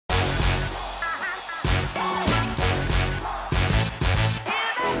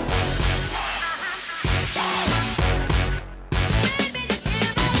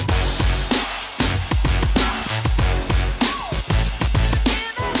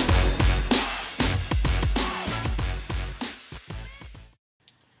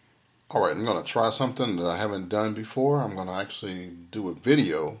Alright, I'm going to try something that I haven't done before. I'm going to actually do a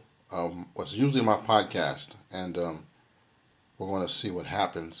video of what's usually my podcast, and we're going to see what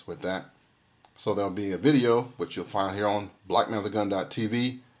happens with that. So there'll be a video, which you'll find here on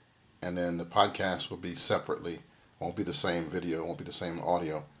blackmanwiththegun.tv, and then the podcast will be separately. It won't be the same video, it won't be the same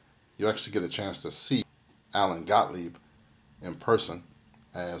audio. You'll actually get a chance to see Alan Gottlieb in person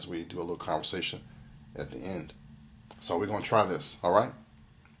as we do a little conversation at the end. So we're going to try this, alright?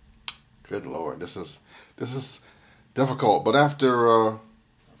 Good Lord, this is difficult. But after how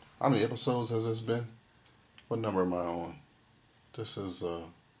many episodes has this been? What number am I on? This is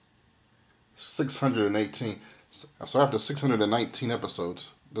 618. So after 619 episodes,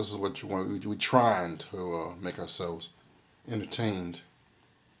 this is what you want. We're trying to make ourselves entertained.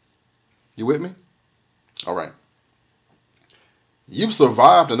 You with me? All right. You've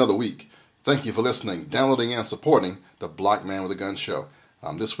survived another week. Thank you for listening, downloading, and supporting the Black Man with a Gun show.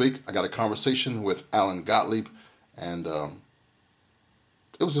 This week, I got a conversation with Alan Gottlieb, and it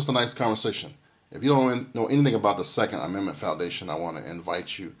was just a nice conversation. If you don't know anything about the Second Amendment Foundation, I want to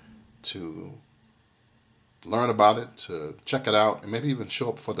invite you to learn about it, to check it out, and maybe even show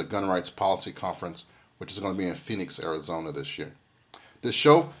up for the Gun Rights Policy Conference, which is going to be in Phoenix, Arizona this year. This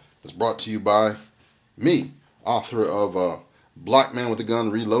show is brought to you by me, author of Black Man with a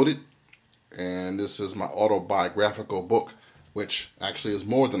Gun Reloaded, and this is my autobiographical book, which actually is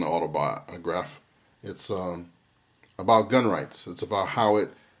more than an autobiograph. It's about gun rights. It's about how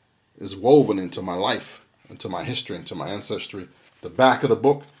it is woven into my life, into my history, into my ancestry. The back of the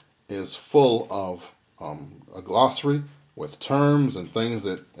book is full of a glossary with terms and things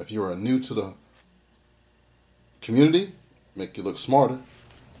that, if you are new to the community, make you look smarter.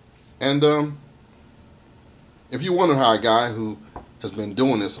 And if you wonder how a guy who has been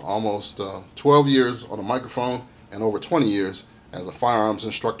doing this almost 12 years on a microphone and over 20 years as a firearms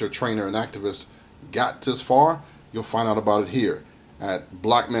instructor, trainer, and activist got this far, you'll find out about it here at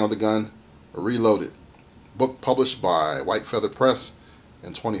Black Man with a Gun Reloaded. Book published by White Feather Press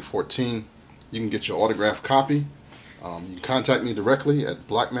in 2014. You can get your autographed copy. You can contact me directly at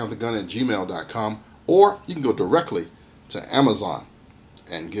blackmanwiththegun@gmail.com, or you can go directly to Amazon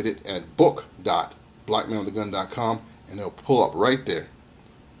and get it at book.blackmanwiththegun.com, and it'll pull up right there.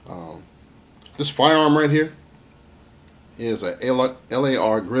 This firearm right here is a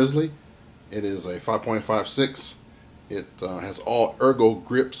LAR Grizzly. It is a 5.56. It has all ergo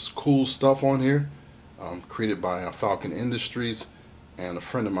grips, cool stuff on here, created by Falcon Industries, and a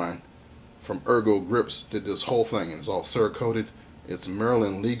friend of mine from Ergo Grips did this whole thing, and it's all Cerakoted. It's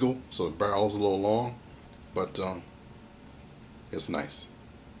Maryland legal, so the barrel's a little long, but it's nice.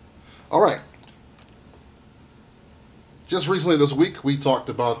 All right. Just recently this week, we talked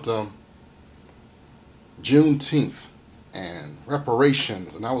about Juneteenth and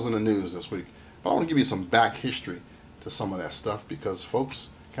reparations, and that was in the news this week. But I want to give you some back history to some of that stuff, because folks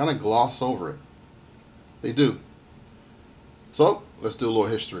kind of gloss over it. They do. So let's do a little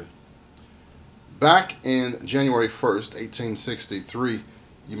history. Back in January 1st, 1863,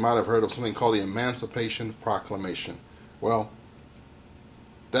 you might have heard of something called the Emancipation Proclamation. Well,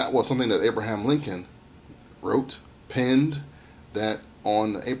 that was something that Abraham Lincoln wrote, penned, that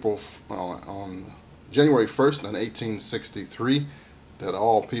on January 1st in 1863, that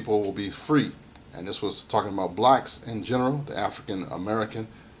all people will be free. And this was talking about blacks in general, the African American.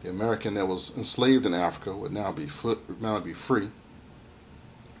 The American that was enslaved in Africa would now be free.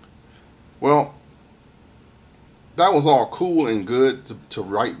 Well, that was all cool and good to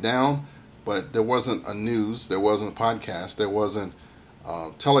write down, but there wasn't a news, there wasn't a podcast, there wasn't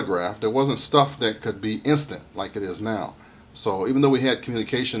telegraph, there wasn't stuff that could be instant like it is now. So even though we had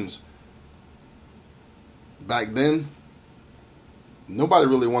communications back then, nobody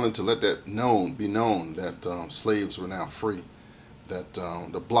really wanted to let that be known that slaves were now free, that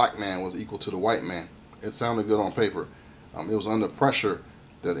the black man was equal to the white man. It sounded good on paper. It was under pressure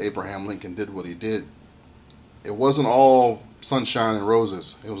that Abraham Lincoln did what he did. It wasn't all sunshine and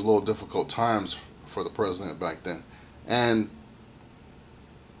roses. It was a little difficult times for the president back then. And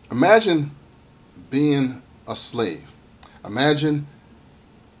imagine being a slave. Imagine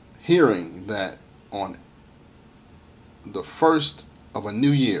hearing that on the first of a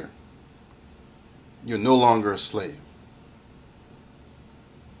new year, you're no longer a slave.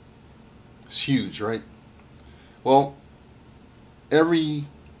 It's huge, right? Well, every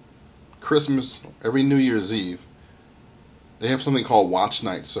Christmas, every New Year's Eve, they have something called Watch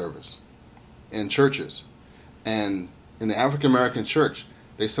Night service in churches. And in the African American church,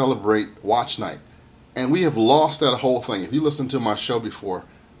 they celebrate Watch Night. And we have lost that whole thing. If you listened to my show before,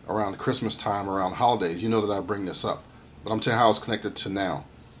 around Christmas time, around holidays, you know that I bring this up. But I'm telling you how it's connected to now.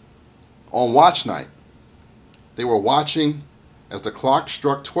 On watch night, they were watching as the clock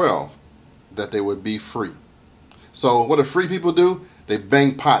struck 12 that they would be free. So what do free people do? They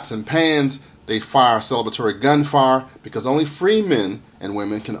bang pots and pans. They fire celebratory gunfire because only free men and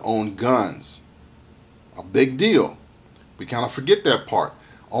women can own guns. A big deal. We kind of forget that part.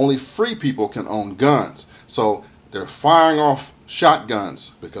 Only free people can own guns. So they're firing off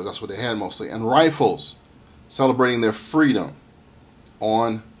shotguns, because that's what they had mostly, and rifles, celebrating their freedom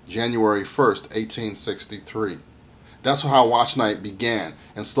on January 1st, 1863. That's how Watch Night began,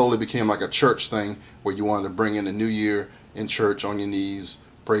 and slowly became like a church thing where you wanted to bring in the new year in church on your knees,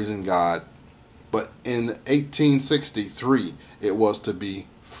 praising God. But in 1863, it was to be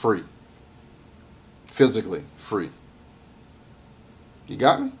free. Physically free. You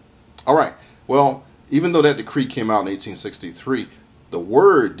got me? All right. Well, even though that decree came out in 1863, the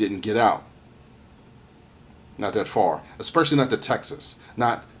word didn't get out. Not that far. Especially not to Texas.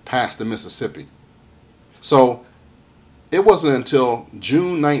 Not past the Mississippi. So it wasn't until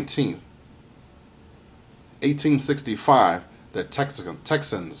June 19th, 1865, that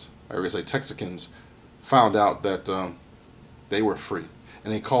Texans found out that they were free.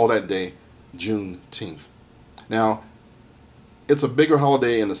 And they called that day Juneteenth. Now, it's a bigger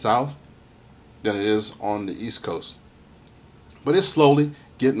holiday in the South than it is on the East Coast. But it's slowly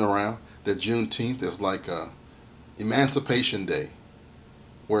getting around that Juneteenth is like a Emancipation Day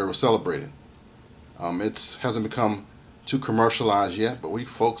where it was celebrated. It hasn't become too commercialized yet, but we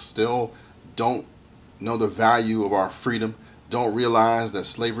folks still don't know the value of our freedom, don't realize that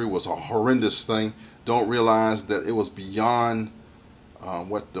slavery was a horrendous thing, don't realize that it was beyond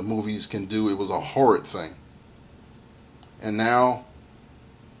what the movies can do. It was a horrid thing. And now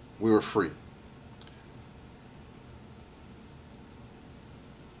we were free.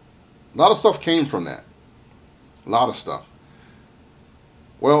 A lot of stuff came from that. A lot of stuff.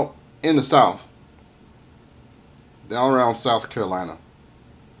 Well, in the South, down around South Carolina,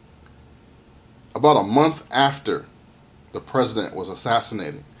 about a month after the president was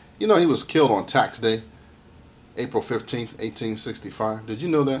assassinated, you know, he was killed on tax day, April 15th, 1865. Did you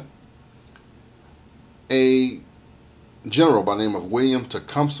know that? A general by the name of William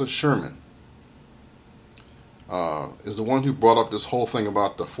Tecumseh Sherman is the one who brought up this whole thing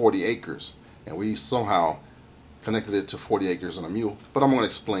about the 40 acres. And we somehow connected it to 40 acres and a mule. But I'm going to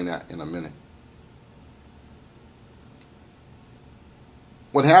explain that in a minute.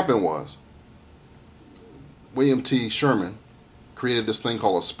 What happened was, William T. Sherman created this thing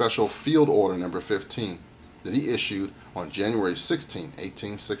called a Special Field Order number 15 that he issued on January 16,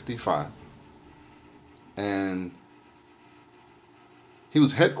 1865. And he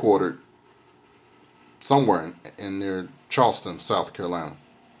was headquartered somewhere in near Charleston, South Carolina.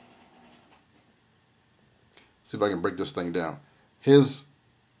 See if I can break this thing down. His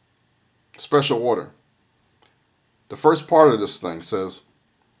special order. The first part of this thing says,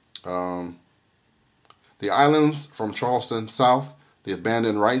 the islands from Charleston south, the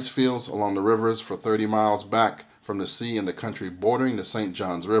abandoned rice fields along the rivers for 30 miles back from the sea and the country bordering the St.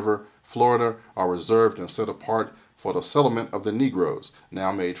 Johns River, Florida, are reserved and set apart for the settlement of the Negroes,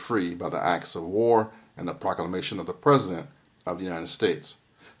 now made free by the acts of war and the proclamation of the President of the United States.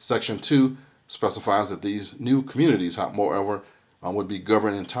 Section 2 specifies that these new communities, moreover, would be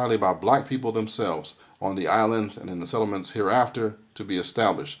governed entirely by black people themselves on the islands and in the settlements hereafter to be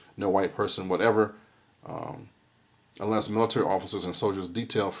established. No white person whatever, unless military officers and soldiers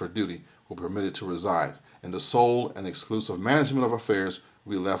detailed for duty, will be permitted to reside, and the sole and exclusive management of affairs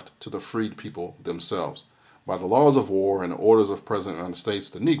will be left to the freed people themselves. By the laws of war and the orders of President of the United States,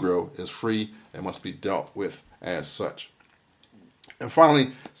 the Negro is free and must be dealt with as such. And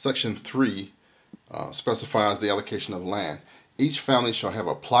finally, Section 3 specifies the allocation of land. Each family shall have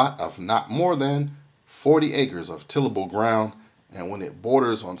a plot of not more than 40 acres of tillable ground, and when it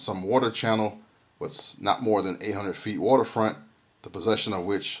borders on some water channel with not more than 800 feet waterfront, the possession of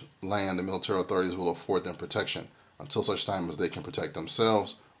which land the military authorities will afford them protection until such time as they can protect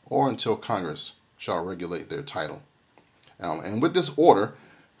themselves or until Congress shall regulate their title. And with this order,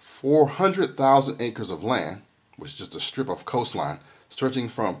 400,000 acres of land, which is just a strip of coastline stretching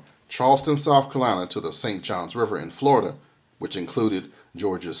from Charleston, South Carolina to the St. Johns River in Florida, which included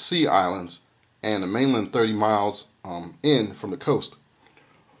Georgia's Sea Islands and the mainland 30 miles in from the coast,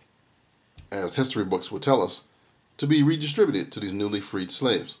 as history books would tell us, to be redistributed to these newly freed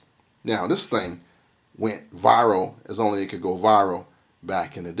slaves. Now, this thing went viral as only it could go viral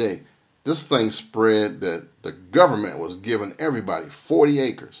back in the day. This thing spread that the government was giving everybody 40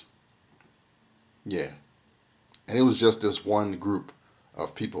 acres. Yeah. And it was just this one group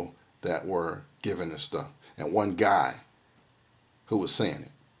of people that were giving this stuff, and one guy who was saying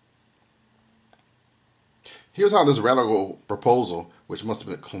it. Here's how this radical proposal, which must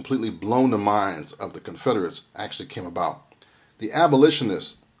have been completely blown the minds of the Confederates, actually came about. The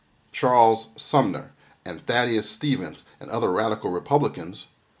abolitionists, Charles Sumner and Thaddeus Stevens and other radical Republicans,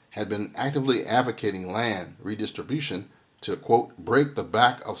 had been actively advocating land redistribution to, quote, break the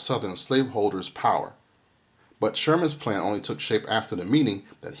back of Southern slaveholders' power. But Sherman's plan only took shape after the meeting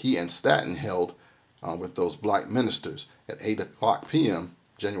that he and Stanton held with those black ministers at 8 o'clock p.m.,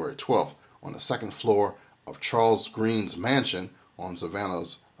 January 12th, on the second floor of Charles Greene's mansion on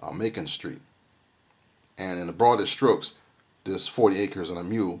Savannah's Macon Street. And in the broadest strokes, this 40 acres and a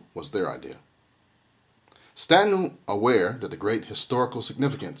mule was their idea. Stanton, aware that the great historical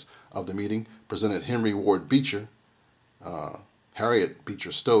significance of the meeting, presented Henry Ward Beecher, Harriet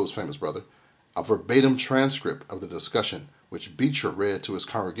Beecher Stowe's famous brother, a verbatim transcript of the discussion, which Beecher read to his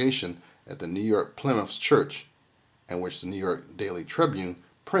congregation at the New York Plymouth Church, and which the New York Daily Tribune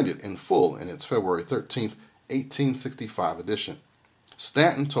printed in full in its February 13, 1865 edition.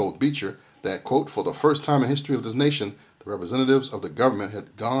 Stanton told Beecher that, quote, for the first time in the history of this nation, the representatives of the government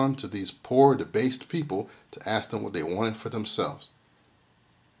had gone to these poor, debased people to ask them what they wanted for themselves.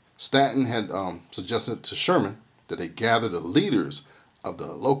 Stanton had suggested to Sherman that they gather the leaders of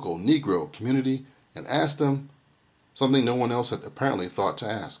the local Negro community and ask them something no one else had apparently thought to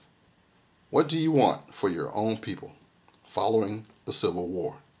ask. What do you want for your own people following the Civil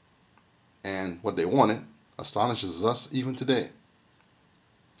War? And what they wanted astonishes us even today.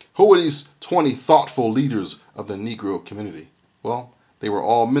 Who were these 20 thoughtful leaders of the Negro community? Well, they were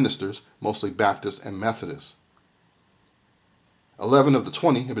all ministers, mostly Baptists and Methodists. 11 of the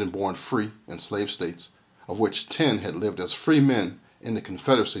 20 had been born free in slave states, of which 10 had lived as free men in the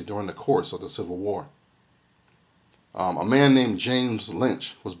Confederacy during the course of the Civil War. A man named James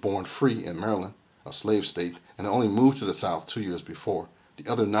Lynch was born free in Maryland, a slave state, and only moved to the South 2 years before. The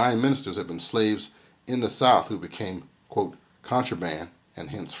other 9 ministers had been slaves in the South who became, quote, contraband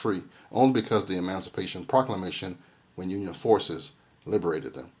and hence free, only because the Emancipation Proclamation, when Union forces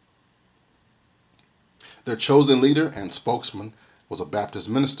liberated them. Their chosen leader and spokesman was a Baptist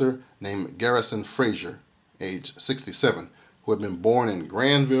minister named Garrison Frazier, age 67, who had been born in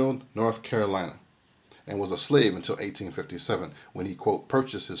Granville, North Carolina, and was a slave until 1857, when he, quote,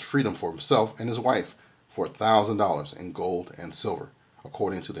 purchased his freedom for himself and his wife for $1,000 in gold and silver,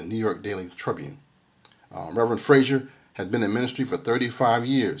 according to the New York Daily Tribune. Reverend Frazier had been in ministry for 35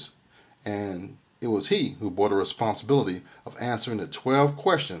 years, and it was he who bore the responsibility of answering the 12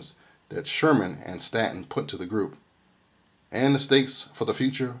 questions that Sherman and Stanton put to the group. And the stakes for the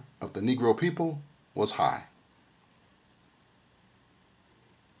future of the Negro people was high.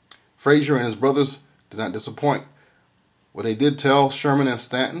 Frazier and his brothers did not disappoint. What they did tell Sherman and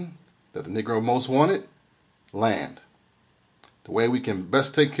Stanton that the Negro most wanted? Land. The way we can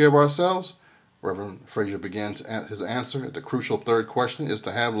best take care of ourselves, Reverend Frazier began his answer at the crucial third question, is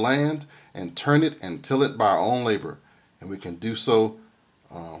to have land and turn it and till it by our own labor. And we can do so,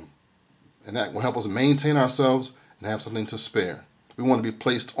 and that will help us maintain ourselves and have something to spare. We want to be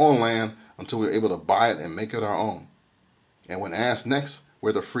placed on land until we're able to buy it and make it our own. And when asked next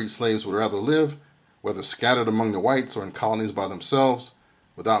where the freed slaves would rather live, whether scattered among the whites or in colonies by themselves,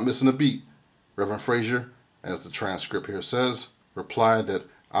 without missing a beat, Reverend Frazier, as the transcript here says, replied that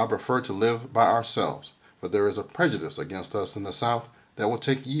I prefer to live by ourselves, for there is a prejudice against us in the South that will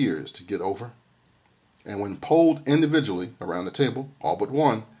take years to get over. And when polled individually around the table, all but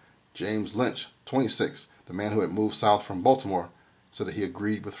one, James Lynch, 26, the man who had moved south from Baltimore, said that he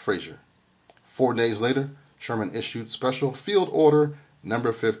agreed with Frazier. 4 days later, Sherman issued Special Field Order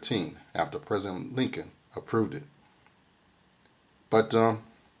Number 15 after President Lincoln approved it. But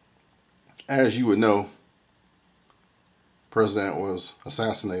as you would know, the president was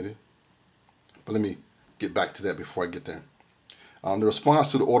assassinated. But let me get back to that before I get there. The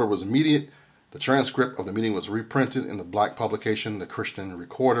response to the order was immediate. The transcript of the meeting was reprinted in the black publication, The Christian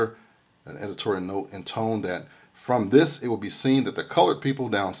Recorder, an editorial note intoned that from this it will be seen that the colored people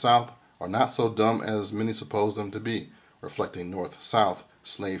down south are not so dumb as many suppose them to be, reflecting North-South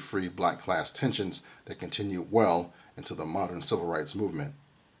slave-free black class tensions that continue well into the modern civil rights movement.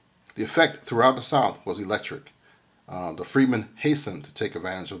 The effect throughout the South was electric. The freedmen hastened to take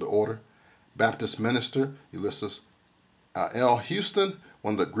advantage of the order. Baptist minister Ulysses L. Houston,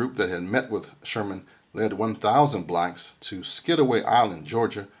 one of the group that had met with Sherman, led 1,000 blacks to Skidaway Island,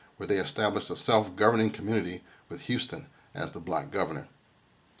 Georgia, where they established a self-governing community with Houston as the black governor.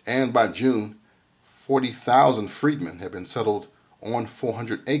 And by June, 40,000 freedmen had been settled on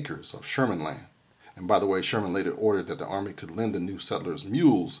 400 acres of Sherman land. And by the way, Sherman later ordered that the Army could lend the new settlers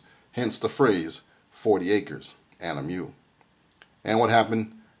mules, hence the phrase 40 acres and a mule. And what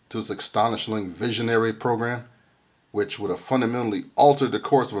happened to his astonishingly visionary program, which would have fundamentally altered the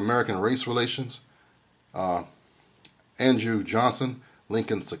course of American race relations. Andrew Johnson,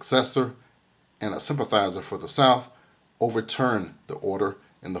 Lincoln's successor and a sympathizer for the South, overturned the order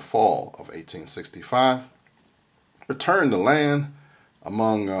in the fall of 1865, returned the land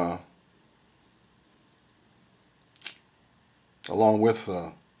along with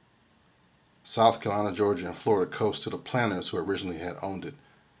South Carolina, Georgia, and Florida coast to the planters who originally had owned it,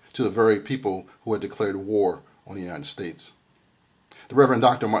 to the very people who had declared war on the United States. The Reverend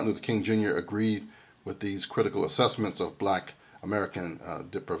Dr. Martin Luther King Jr. agreed with these critical assessments of black American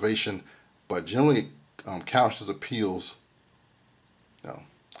deprivation, but generally couched his appeals. No,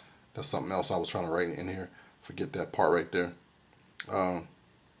 that's something else I was trying to write in here. Forget that part right there.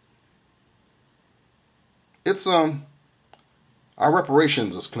 It's our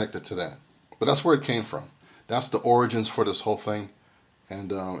reparations is connected to that, but that's where it came from. That's the origins for this whole thing,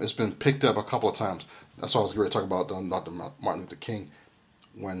 and it's been picked up a couple of times. That's why I was going to talk about Dr. Martin Luther King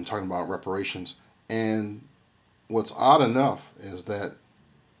when talking about reparations. And what's odd enough is that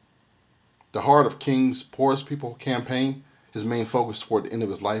the Heart of King's Poorest People campaign, his main focus toward the end of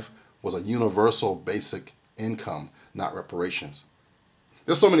his life was a universal basic income, not reparations.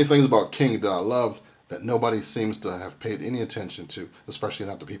 There's so many things about King that I loved that nobody seems to have paid any attention to, especially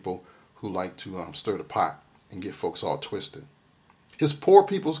not the people who like to stir the pot and get folks all twisted. His Poor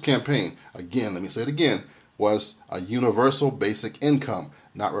People's Campaign, again, let me say it again, was a universal basic income,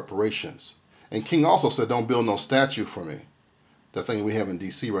 not reparations. And King also said, don't build no statue for me. That thing we have in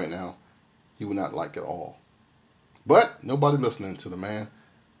D.C. right now, he would not like at all. But nobody listening to the man.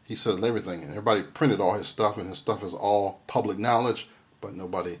 He said everything, and everybody printed all his stuff, and his stuff is all public knowledge, but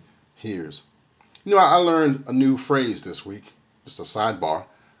nobody hears. You know, I learned a new phrase this week, just a sidebar,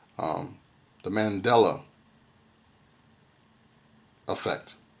 the Mandela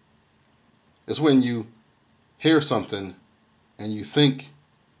effect. It's when you hear something and you think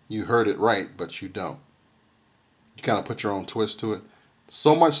you heard it right, but you don't. You kind of put your own twist to it.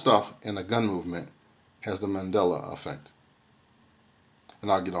 So much stuff in the gun movement has the Mandela effect.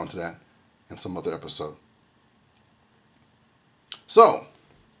 And I'll get onto that in some other episode. So,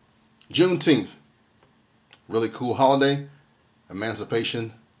 Juneteenth. Really cool holiday,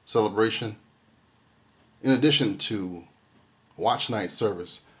 emancipation celebration. In addition to watch night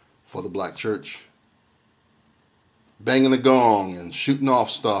service for the black church, banging the gong and shooting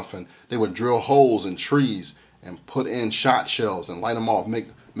off stuff, and they would drill holes in trees and put in shot shells and light them off, make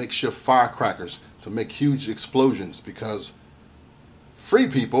makeshift firecrackers to make huge explosions because free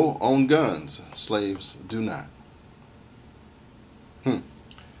people own guns, slaves do not.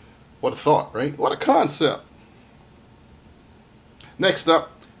 What a thought, right? What a concept. Next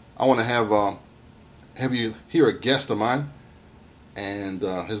up, I want to have you hear a guest of mine, and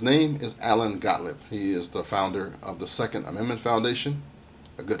his name is Alan Gottlieb. He is the founder of the Second Amendment Foundation,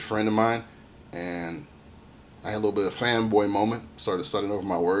 a good friend of mine, and I had a little bit of fanboy moment. Started studying over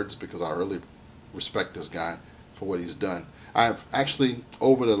my words because I really respect this guy for what he's done. I've actually,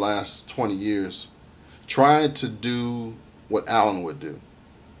 over the last 20 years, tried to do what Alan would do,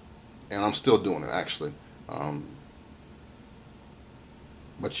 and I'm still doing it, actually.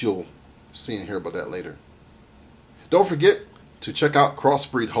 But you'll see and hear about that later. Don't forget to check out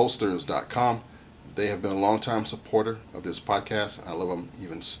crossbreedholsters.com. They have been a long-time supporter of this podcast, and I love them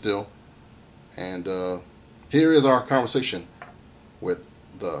even still. And here is our conversation with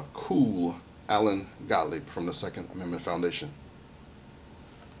the cool Alan Gottlieb from the Second Amendment Foundation.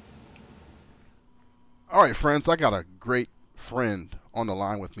 All right, friends, I got a great friend on the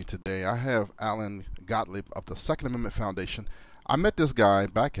line with me today. I have Alan Gottlieb of the Second Amendment Foundation. I met this guy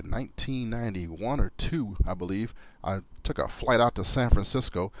back in 1991 or 2, I believe. I took a flight out to San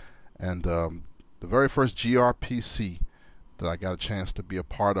Francisco, and the very first GRPC that I got a chance to be a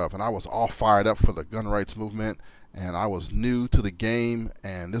part of, and I was all fired up for the gun rights movement, and I was new to the game,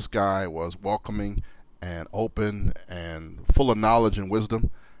 and this guy was welcoming and open and full of knowledge and wisdom.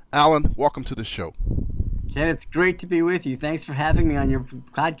 Alan, welcome to the show. Ken, it's great to be with you. Thanks for having me on your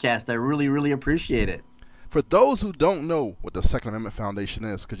podcast. I really, really appreciate it. For those who don't know what the Second Amendment Foundation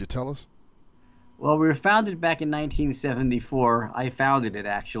is, could you tell us? Well, we were founded back in 1974. I founded it,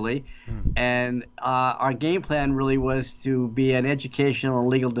 actually. And our game plan really was to be an educational and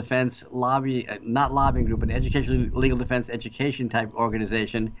legal defense not lobbying group, but an educational legal defense education type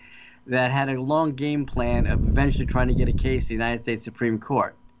organization that had a long game plan of eventually trying to get a case to the United States Supreme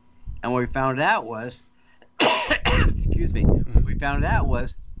Court. And what we found out was, what we found out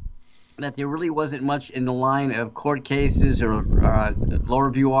was that there really wasn't much in the line of court cases or law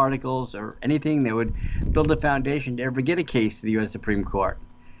review articles or anything that would build a foundation to ever get a case to the U.S. Supreme Court.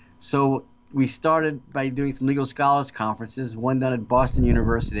 So we started by doing some legal scholars conferences, one done at Boston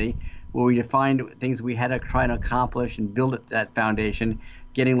University, where we defined things we had to try and accomplish and build that foundation,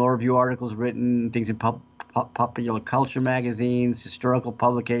 getting law review articles written, things in popular culture magazines, historical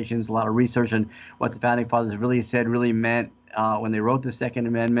publications, a lot of research on what the founding fathers really said, really meant when they wrote the Second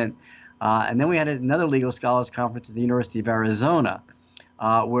Amendment. And then we had another legal scholars conference at the University of Arizona,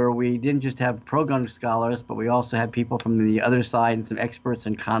 where we didn't just have pro-gun scholars, but we also had people from the other side and some experts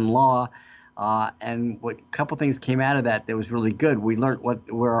in con law. And a couple things came out of that was really good. We learned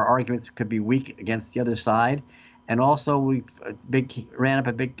where our arguments could be weak against the other side. And also we ran up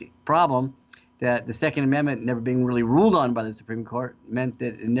a big problem that the Second Amendment never being really ruled on by the Supreme Court meant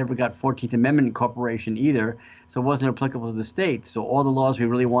that it never got 14th Amendment incorporation either, so it wasn't applicable to the states. So all the laws we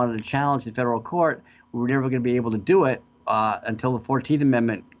really wanted to challenge in federal court, we were never going to be able to do it until the 14th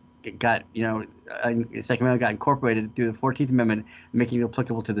Amendment got, the Second Amendment got incorporated through the 14th Amendment, making it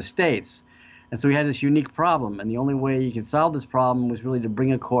applicable to the states. And so we had this unique problem, and the only way you could solve this problem was really to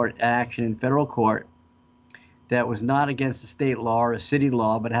bring a court action in federal court that was not against a state law or a city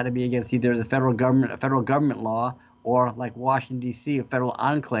law, but had to be against either the federal government, a federal government law, or like Washington, D.C., a federal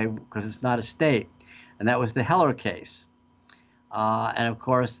enclave, because it's not a state. And that was the Heller case. And of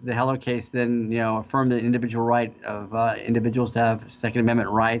course, the Heller case then, affirmed the individual right of individuals to have Second Amendment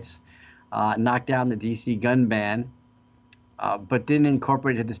rights, knocked down the D.C. gun ban, but didn't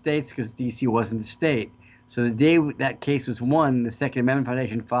incorporate it to the states because D.C. wasn't a state. So the day that case was won, the Second Amendment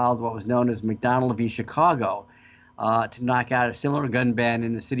Foundation filed what was known as McDonald v. Chicago to knock out a similar gun ban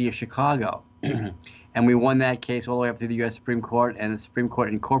in the city of Chicago. And we won that case all the way up to the U.S. Supreme Court, and the Supreme Court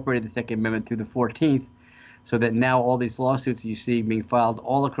incorporated the Second Amendment through the 14th, so that now all these lawsuits you see being filed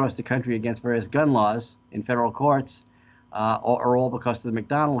all across the country against various gun laws in federal courts are all because of the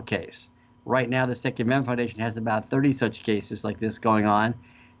McDonald case. Right now, the Second Amendment Foundation has about 30 such cases like this going on.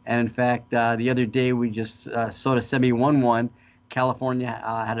 And in fact, the other day we just sort of semi-won one. California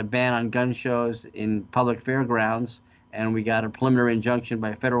had a ban on gun shows in public fairgrounds, and we got a preliminary injunction by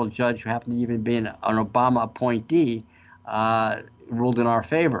a federal judge who happened to even be an Obama appointee, ruled in our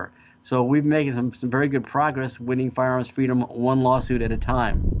favor. So we've made some very good progress winning firearms freedom one lawsuit at a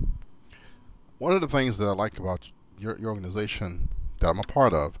time. One of the things that I like about your organization that I'm a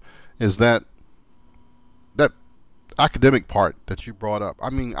part of is that academic part that you brought up. I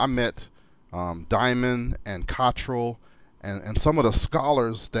mean, I met Diamond and Cottrell and some of the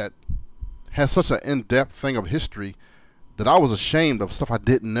scholars that has such an in-depth thing of history that I was ashamed of stuff I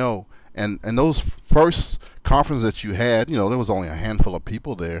didn't know. And those first conferences that you had, there was only a handful of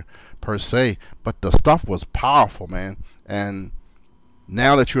people there per se, but the stuff was powerful, man. And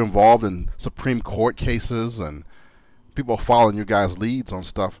now that you're involved in Supreme Court cases and people are following your guys' leads on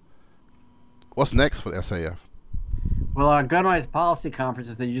stuff, what's next for the SAF? Well, our gun rights policy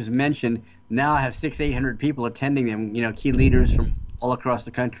conferences that you just mentioned now have 600-800 people attending them, key leaders from all across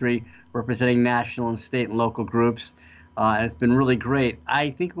the country representing national and state and local groups. And it's been really great.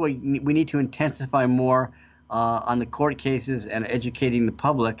 I think we need to intensify more on the court cases and educating the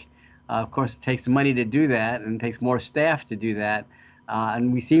public. Of course, it takes money to do that, and it takes more staff to do that.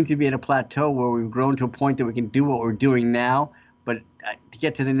 And we seem to be at a plateau where we've grown to a point that we can do what we're doing now. But to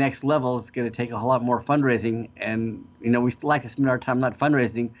get to the next level, it's going to take a whole lot more fundraising. And, we like to spend our time not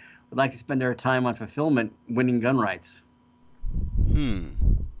fundraising. We'd like to spend our time on fulfillment, winning gun rights.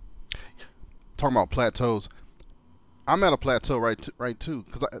 Talking about plateaus, I'm at a plateau right too,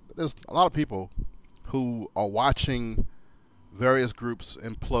 because there's a lot of people who are watching various groups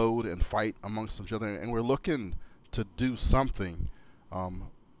implode and fight amongst each other, and we're looking to do something, and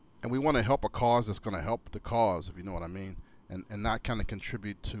we want to help a cause that's going to help the cause, if you know what I mean, and not kind of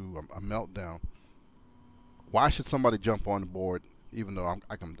contribute to a meltdown. Why should somebody jump on the board? Even though I'm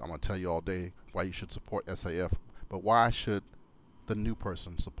going to tell you all day why you should support SAF, but why should the new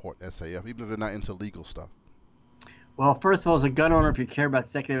person support SAF, even if they're not into legal stuff? Well, first of all, as a gun owner, if you care about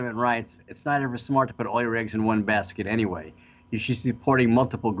Second Amendment rights, it's not ever smart to put all your eggs in one basket anyway. You should be supporting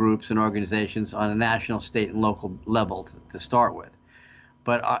multiple groups and organizations on a national, state, and local level to start with.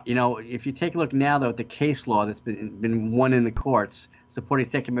 But, if you take a look now, though, at the case law that's been won in the courts supporting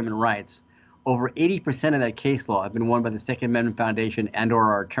Second Amendment rights, over 80% of that case law have been won by the Second Amendment Foundation and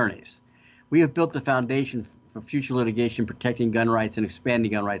or our attorneys. We have built the foundation for future litigation protecting gun rights and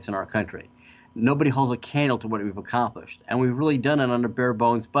expanding gun rights in our country. Nobody holds a candle to what we've accomplished, and we've really done it on a bare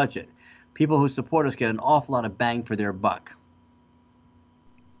bones budget. People who support us get an awful lot of bang for their buck.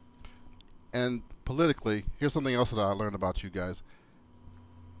 And politically, here's something else that I learned about you guys.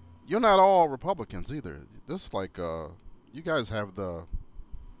 You're not all Republicans either. This you guys have the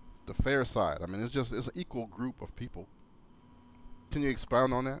fair side. I mean, it's an equal group of people. Can you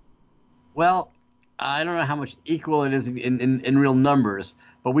expound on that? Well, I don't know how much equal it is in real numbers,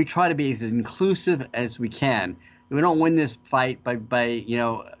 but we try to be as inclusive as we can. We don't win this fight by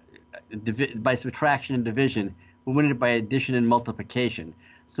subtraction and division. We win it by addition and multiplication.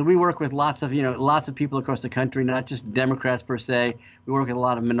 So we work with lots of people across the country, not just Democrats per se. We work with a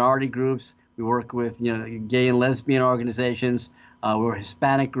lot of minority groups. We work with gay and lesbian organizations. We're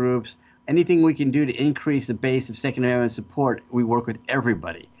Hispanic groups. Anything we can do to increase the base of Second Amendment support, we work with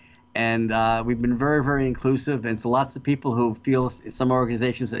everybody. And we've been very, very inclusive. And so lots of people who feel some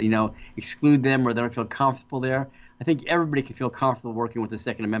organizations that, exclude them or they don't feel comfortable there. I think everybody can feel comfortable working with the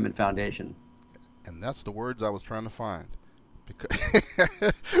Second Amendment Foundation. And that's the words I was trying to find.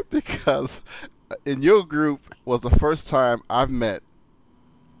 Because, because in your group was the first time I've met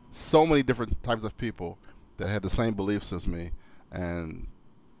so many different types of people that had the same beliefs as me. And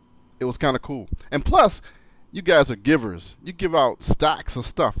it was kind of cool. And plus, you guys are givers. You give out stacks of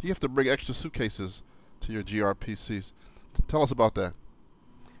stuff. You have to bring extra suitcases to your GRPCs. Tell us about that.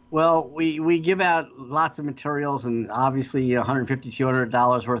 Well, we give out lots of materials and obviously $150,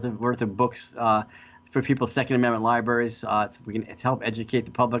 $200 worth of books for people's Second Amendment libraries. So we can help educate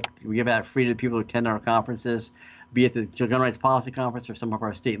the public. We give out free to the people who attend our conferences, be it the Gun Rights Policy Conference or some of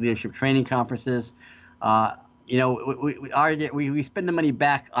our state leadership training conferences. We spend the money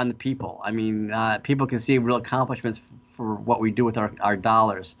back on the people. I mean, people can see real accomplishments for what we do with our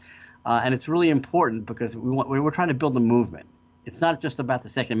dollars. And it's really important because we're trying to build a movement. It's not just about the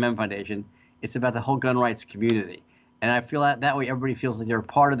Second Amendment Foundation. It's about the whole gun rights community. And I feel that way everybody feels like they're a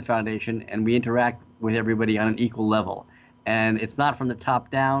part of the foundation and we interact with everybody on an equal level. And it's not from the top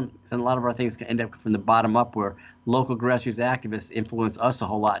down. And a lot of our things can end up from the bottom up where local grassroots activists influence us a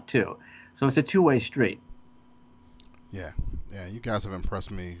whole lot too. So it's a two-way street. Yeah, you guys have impressed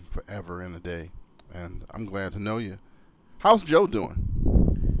me forever and a day. And I'm glad to know you. How's Joe doing?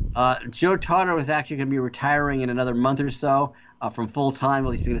 Joe Tarter was actually going to be retiring in another month or so from full time.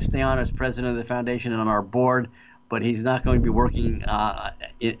 Well, he's going to stay on as president of the foundation and on our board, but he's not going to be working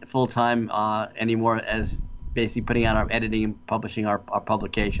full time anymore as basically putting out our editing and publishing our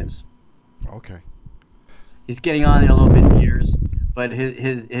publications. Okay. He's getting on in a little bit in years, but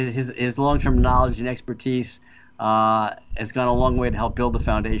his long-term knowledge and expertise has gone a long way to help build the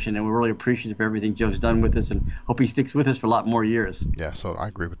foundation, and we're really appreciative of everything Joe's done with us and hope he sticks with us for a lot more years. Yeah, so I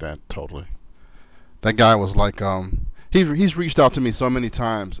agree with that totally. That guy was like, he's reached out to me so many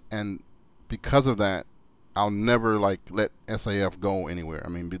times, and because of that, I'll never let SAF go anywhere. I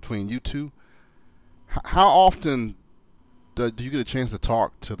mean, between you two, how often do you get a chance to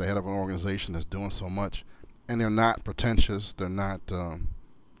talk to the head of an organization that's doing so much, and they're not pretentious, they're not,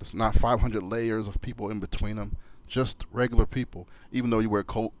 there's not 500 layers of people in between them, just regular people, even though you wear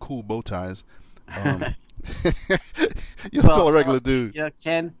cool bow ties. You're still a regular dude.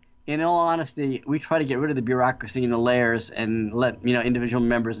 Ken, in all honesty, we try to get rid of the bureaucracy and the layers and let individual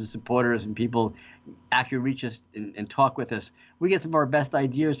members and supporters and people actually reach us and talk with us. We get some of our best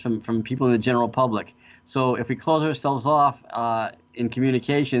ideas from people in the general public. So if we close ourselves off in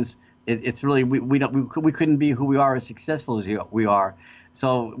communications, it's really we couldn't be who we are as successful as we are.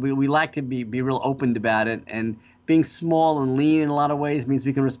 So we like to be real open about it, and being small and lean in a lot of ways means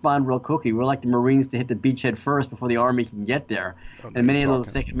we can respond real quickly. We're like the Marines to hit the beachhead first before the Army can get there. And many of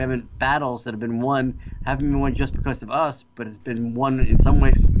those Second Amendment battles that have been won haven't been won just because of us, but it's been won in some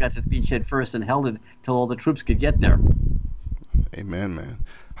ways because we got to the beachhead first and held it till all the troops could get there. Amen, man.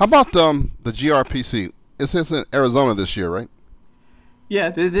 How about the GRPC? It's in Arizona this year, right? Yeah,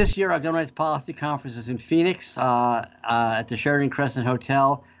 this year our Gun Rights Policy Conference is in Phoenix at the Sheraton Crescent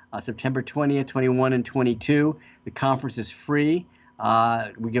Hotel, September 20th, 21, and 22. The conference is free.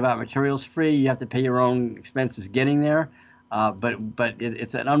 We give out materials free. You have to pay your own expenses getting there, but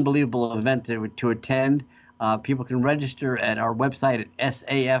it's an unbelievable event to attend. People can register at our website at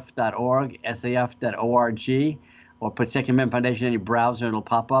saf.org, saf.org, or put Second Amendment Foundation in your browser and it'll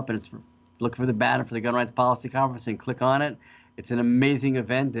pop up, and look for the banner for the Gun Rights Policy Conference and click on it. It's an amazing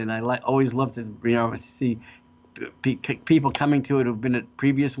event, and I always love to see people coming to it who've been at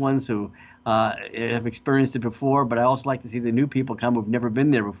previous ones who have experienced it before. But I also like to see the new people come who've never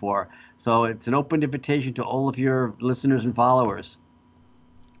been there before. So it's an open invitation to all of your listeners and followers.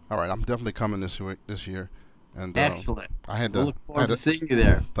 All right, I'm definitely coming this year. And excellent. We'll look forward to seeing you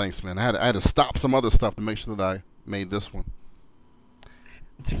there. Thanks, man. I had to stop some other stuff to make sure that I made this one.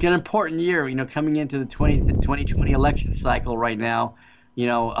 It's an important year, coming into the 2020 election cycle right now.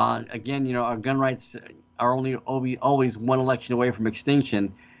 Again, our gun rights are always one election away from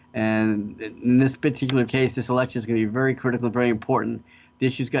extinction. And in this particular case, this election is going to be very critical and very important. The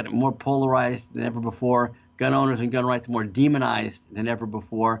issue's got more polarized than ever before. Gun owners and gun rights more demonized than ever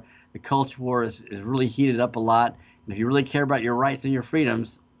before. The culture war is really heated up a lot. And if you really care about your rights and your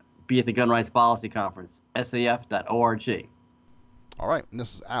freedoms, be at the Gun Rights Policy Conference, saf.org. All right, and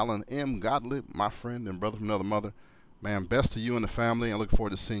this is Alan M. Gottlieb, my friend and brother from another mother. Man, best to you and the family. I look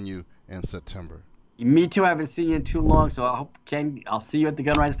forward to seeing you in September. Me too. I haven't seen you in too long, so I'll see you at the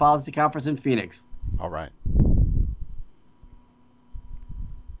Gun Rights Policy Conference in Phoenix. All right.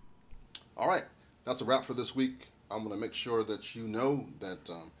 All right, that's a wrap for this week. I'm going to make sure that you know that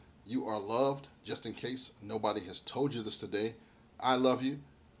you are loved, just in case nobody has told you this today. I love you,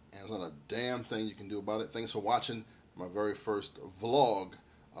 and there's not a damn thing you can do about it. Thanks for watching my very first vlog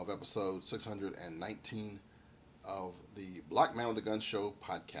of episode 619 of the Black Man with a Gun Show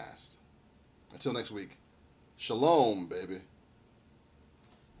podcast. Until next week, shalom, baby.